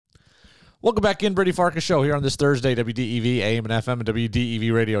Welcome back in, Brady Farkas Show here on this Thursday, WDEV, AM and FM, and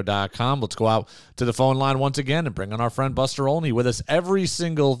WDEVradio.com. Let's go out to the phone line once again and bring on our friend Buster Olney with us every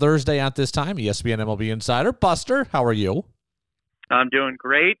single Thursday at this time, ESPN MLB Insider. Buster, how are you? I'm doing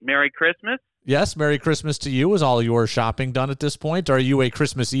great. Merry Christmas. Yes, Merry Christmas to you. Is all your shopping done at this point, or are you a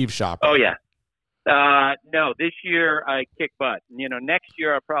Christmas Eve shopper? Oh, yeah. No, this year I kick butt. Next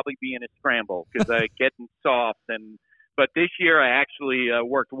year I'll probably be in a scramble because I'm getting soft. But this year I actually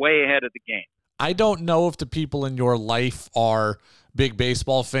worked way ahead of the game. I don't know if the people in your life are big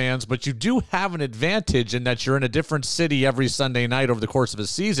baseball fans, but you do have an advantage in that you're in a different city every Sunday night over the course of a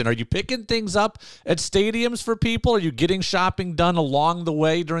season. Are you picking things up at stadiums for people? Are you getting shopping done along the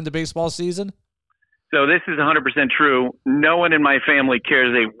way during the baseball season? So this is 100% true. No one in my family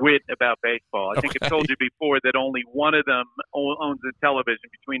cares a whit about baseball. I think I've told you before that only one of them owns a television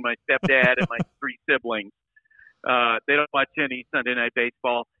between my stepdad and my three siblings. They don't watch any Sunday night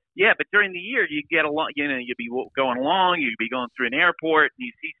baseball. Yeah, but during the year, you get along. You'd be going along. You'd be going through an airport, and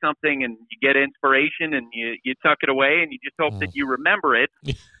you see something, and you get inspiration, and you tuck it away, and you just hope that you remember it.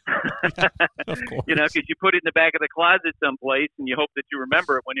 Of course. Because you put it in the back of the closet someplace, and you hope that you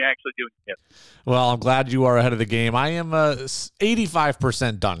remember it when you're actually doing it. Well, I'm glad you are ahead of the game. I am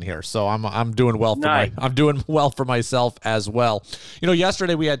 85% done here, so I'm doing well. I'm doing well for myself as well.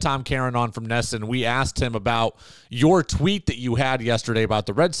 Yesterday we had Tom Caron on from Nesson. We asked him about your tweet that you had yesterday about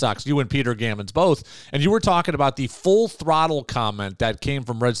the Red Sox, you and Peter Gammons both, and you were talking about the full throttle comment that came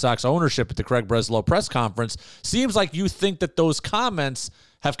from Red Sox ownership at the Craig Breslow press conference. Seems like you think that those comments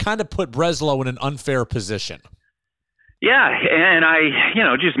have kind of put Breslow in an unfair position. Yeah, and I,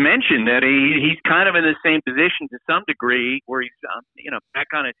 just mentioned that he's kind of in the same position to some degree where he's, back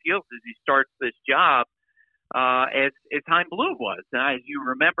on his heels as he starts this job as Chaim Bloom was. Now, as you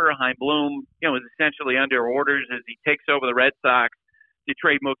remember, Chaim Bloom, was essentially under orders as he takes over the Red Sox to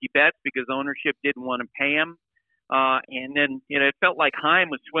trade Mookie Betts because ownership didn't want to pay him. And then, it felt like Chaim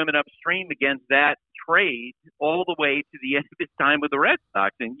was swimming upstream against that trade all the way to the end of his time with the Red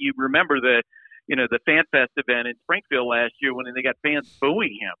Sox. And you remember the Fan Fest event in Springfield last year when they got fans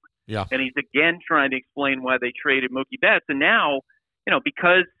booing him. Yeah. And he's again trying to explain why they traded Mookie Betts. And now,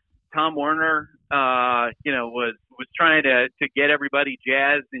 because Tom Werner, was trying to get everybody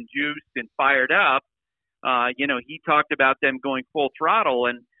jazzed and juiced and fired up, he talked about them going full throttle.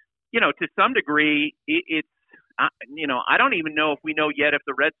 And, to some degree, it's, I don't even know if we know yet if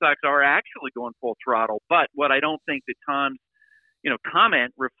the Red Sox are actually going full throttle. But what I don't think that Tom's,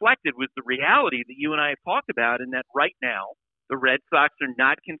 comment reflected was the reality that you and I have talked about, in that right now the Red Sox are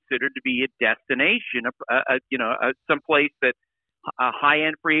not considered to be a destination, some place that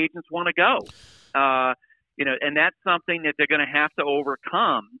high-end free agents want to go. And that's something that they're going to have to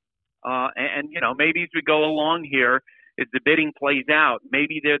overcome. Maybe as we go along here, as the bidding plays out,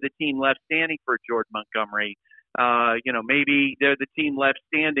 maybe they're the team left standing for George Montgomery. Maybe they're the team left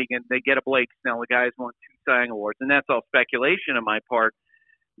standing and they get a Blake Snell. The guy's won 2 Cy Young awards, and that's all speculation on my part.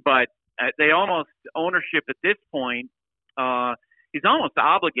 But ownership at this point is almost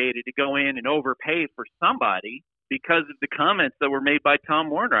obligated to go in and overpay for somebody because of the comments that were made by Tom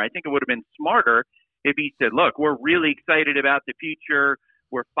Werner. I think it would have been smarter if he said, "Look, we're really excited about the future.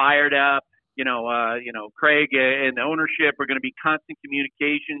 We're fired up. Craig and the ownership are going to be constant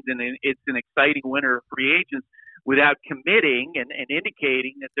communications, and it's an exciting winter of free agents," without committing and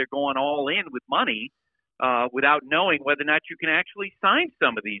indicating that they're going all in with money, without knowing whether or not you can actually sign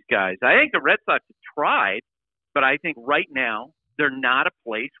some of these guys. I think the Red Sox have tried, but I think right now they're not a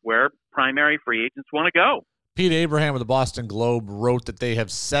place where primary free agents want to go. Pete Abraham of the Boston Globe wrote that they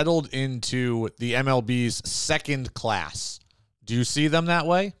have settled into the MLB's second class. Do you see them that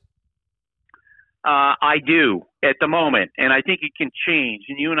way? I do at the moment, and I think it can change.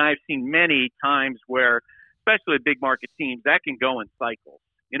 And you and I have seen many times where, especially big market teams, that can go in cycles.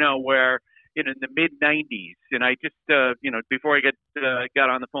 Where in the mid '90s, and I just before I got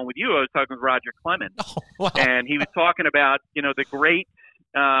on the phone with you, I was talking with Roger Clemens, and he was talking about the great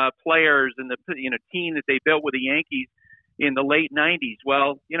players and the team that they built with the Yankees in the late '90s.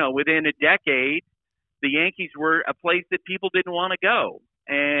 Well, within a decade, the Yankees were a place that people didn't want to go,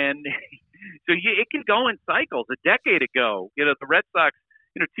 and so it can go in cycles. A decade ago, the Red Sox,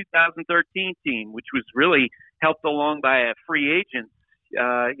 2013 team, which was really helped along by a free agent,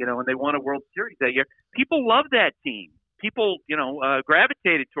 and they won a World Series that year. People loved that team. People,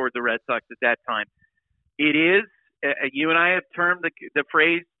 gravitated toward the Red Sox at that time. It is, you and I have termed the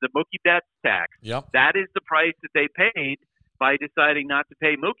phrase the Mookie Betts tax. Yep. That is the price that they paid by deciding not to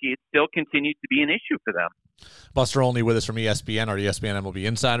pay Mookie. It still continues to be an issue for them. Buster Olney with us from ESPN, our ESPN MLB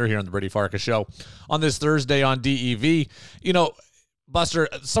Insider here on the Brady Farkas Show on this Thursday on DEV. Buster,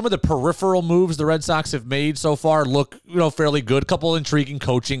 some of the peripheral moves the Red Sox have made so far look, fairly good. A couple intriguing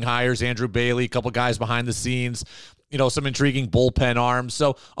coaching hires, Andrew Bailey, a couple guys behind the scenes, some intriguing bullpen arms.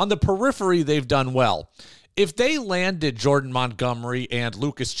 So on the periphery, they've done well. If they landed Jordan Montgomery and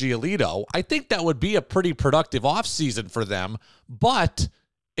Lucas Giolito, I think that would be a pretty productive offseason for them. But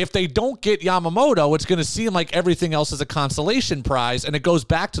if they don't get Yamamoto, it's going to seem like everything else is a consolation prize. And it goes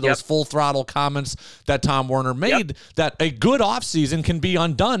back to those full throttle comments that Tom Werner made, that a good offseason can be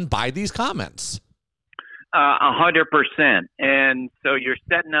undone by these comments. 100%. And so you're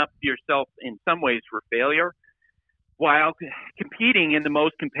setting up yourself in some ways for failure while competing in the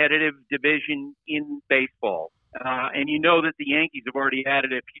most competitive division in baseball. And you know that the Yankees have already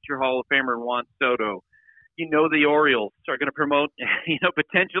added a future Hall of Famer in Juan Soto. You know the Orioles are going to promote,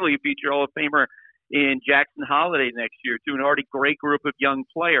 potentially a future Hall of Famer in Jackson Holliday next year to an already great group of young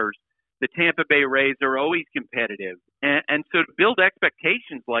players. The Tampa Bay Rays are always competitive. And so to build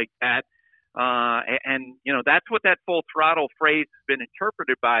expectations like that, that's what that full throttle phrase has been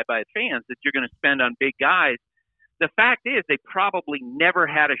interpreted by fans, that you're going to spend on big guys. The fact is they probably never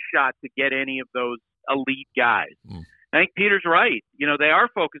had a shot to get any of those elite guys. I think Peter's right. They are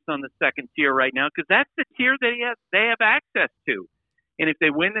focused on the second tier right now because that's the tier they have access to. And if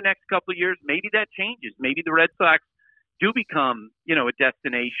they win the next couple of years, maybe that changes. Maybe the Red Sox do become, a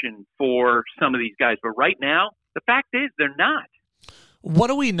destination for some of these guys. But right now, the fact is they're not. What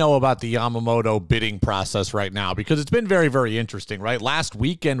do we know about the Yamamoto bidding process right now? Because it's been very, very interesting, right? Last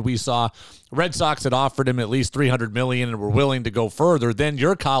weekend, we saw Red Sox had offered him at least $300 million and were willing to go further. Then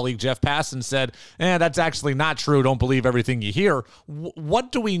your colleague, Jeff Passan, said, that's actually not true. Don't believe everything you hear.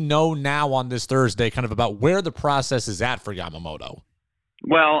 What do we know now on this Thursday kind of about where the process is at for Yamamoto?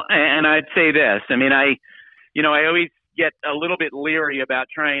 Well, and I'd say this. I mean, I always get a little bit leery about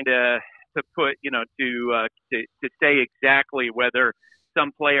trying to put, to say exactly whether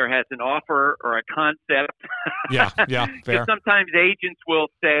some player has an offer or a concept. Yeah, fair. Because sometimes agents will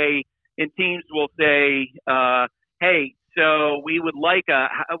say, and teams will say, hey, so we would like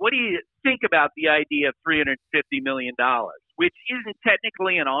what do you think about the idea of $350 million, which isn't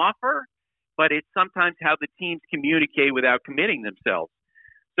technically an offer, but it's sometimes how the teams communicate without committing themselves.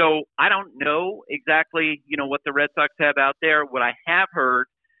 So I don't know exactly, what the Red Sox have out there. What I have heard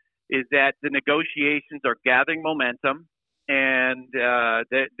is that the negotiations are gathering momentum. And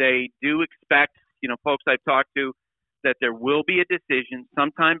that they do expect, folks I've talked to, that there will be a decision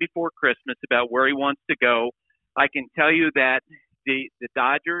sometime before Christmas about where he wants to go. I can tell you that the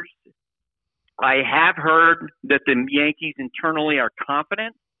Dodgers, I have heard that the Yankees internally are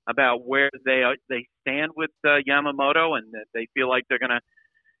confident about where they stand with Yamamoto, and that they feel like they're going to,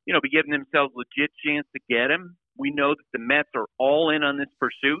 be giving themselves legit chance to get him. We know that the Mets are all in on this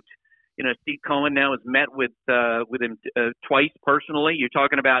pursuit. Steve Cohen now has met with him twice personally. You're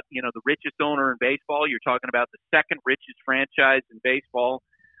talking about, the richest owner in baseball. You're talking about the second richest franchise in baseball,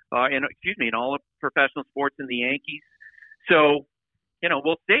 in all of professional sports in the Yankees. So,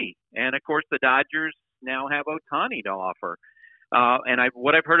 we'll see. And of course, the Dodgers now have Ohtani to offer.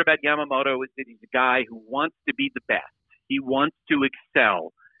 What I've heard about Yamamoto is that he's a guy who wants to be the best. He wants to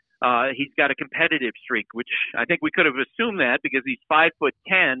excel. He's got a competitive streak, which I think we could have assumed that because he's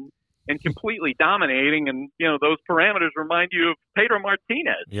 5'10" and completely dominating. And, those parameters remind you of Pedro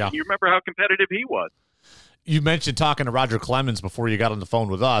Martinez. Yeah. You remember how competitive he was. You mentioned talking to Roger Clemens before you got on the phone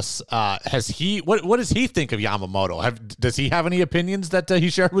with us. What does he think of Yamamoto? Does he have any opinions that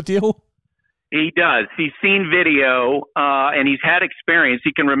he shared with you? He does. He's seen video, and he's had experience.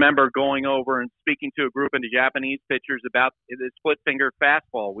 He can remember going over and speaking to a group of Japanese pitchers about the split-finger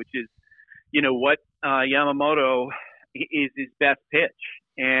fastball, which is, what Yamamoto is his best pitch.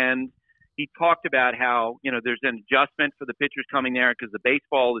 And he talked about how, there's an adjustment for the pitchers coming there because the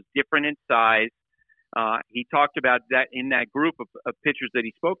baseball is different in size. He talked about that in that group of pitchers that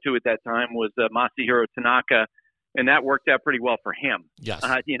he spoke to at that time was Masahiro Tanaka, and that worked out pretty well for him. Yes.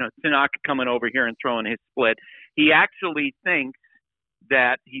 Tanaka coming over here and throwing his split. He actually thinks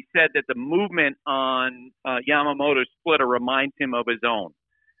that he said that the movement on Yamamoto's splitter reminds him of his own,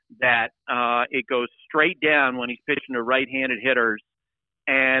 that it goes straight down when he's pitching to right-handed hitters.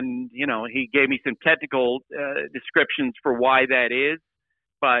 And, he gave me some technical descriptions for why that is,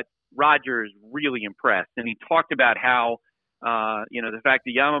 but Roger is really impressed. And he talked about how, the fact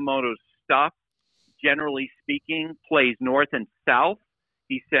that Yamamoto's stuff, generally speaking, plays north and south.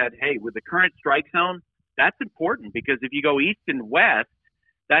 He said, hey, with the current strike zone, that's important because if you go east and west,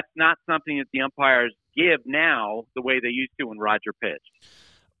 that's not something that the umpires give now the way they used to when Roger pitched.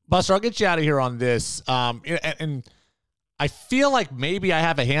 Buster, I'll get you out of here on this. And I feel like maybe I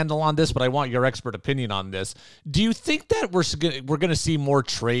have a handle on this, but I want your expert opinion on this. Do you think that we're going to see more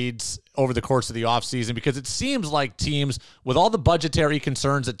trades over the course of the offseason? Because it seems like teams, with all the budgetary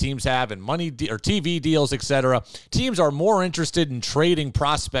concerns that teams have and money or TV deals, et cetera, teams are more interested in trading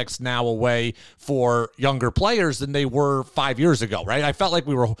prospects now away for younger players than they were 5 years ago, right? I felt like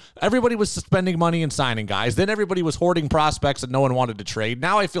everybody was spending money and signing guys. Then everybody was hoarding prospects and no one wanted to trade.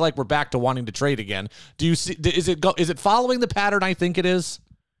 Now I feel like we're back to wanting to trade again. Do you see, is it following the pattern I think it is?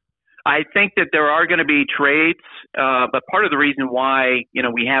 I think that there are going to be trades, but part of the reason why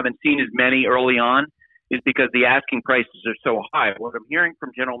we haven't seen as many early on is because the asking prices are so high. What I'm hearing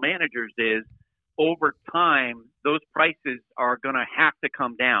from general managers is over time those prices are going to have to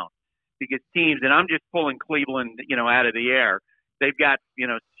come down because teams, and I'm just pulling Cleveland out of the air. They've got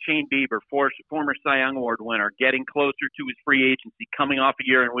Shane Bieber, former Cy Young Award winner, getting closer to his free agency, coming off a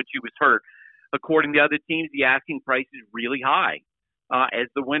year in which he was hurt. According to other teams, the asking price is really high. As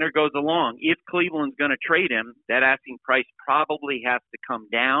the winter goes along, if Cleveland's going to trade him, that asking price probably has to come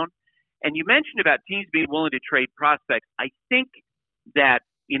down. And you mentioned about teams being willing to trade prospects. I think that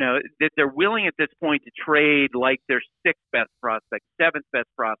that they're willing at this point to trade like their sixth best prospect, seventh best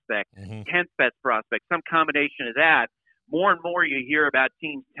prospect, 10th best prospect, some combination of that. More and more you hear about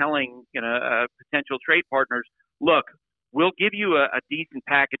teams telling potential trade partners, look, we'll give you a decent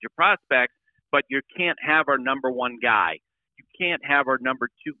package of prospects, but you can't have our number one guy. You can't have our number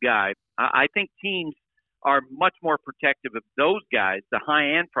two guy. I think teams are much more protective of those guys, the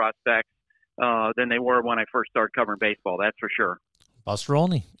high-end prospects, than they were when I first started covering baseball. That's for sure. Buster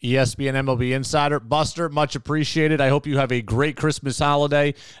Olney, ESPN MLB Insider. Buster, much appreciated. I hope you have a great Christmas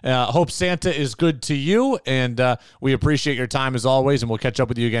holiday. Hope Santa is good to you, and we appreciate your time as always, and we'll catch up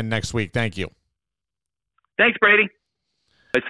with you again next week. Thank you. Thanks, Brady.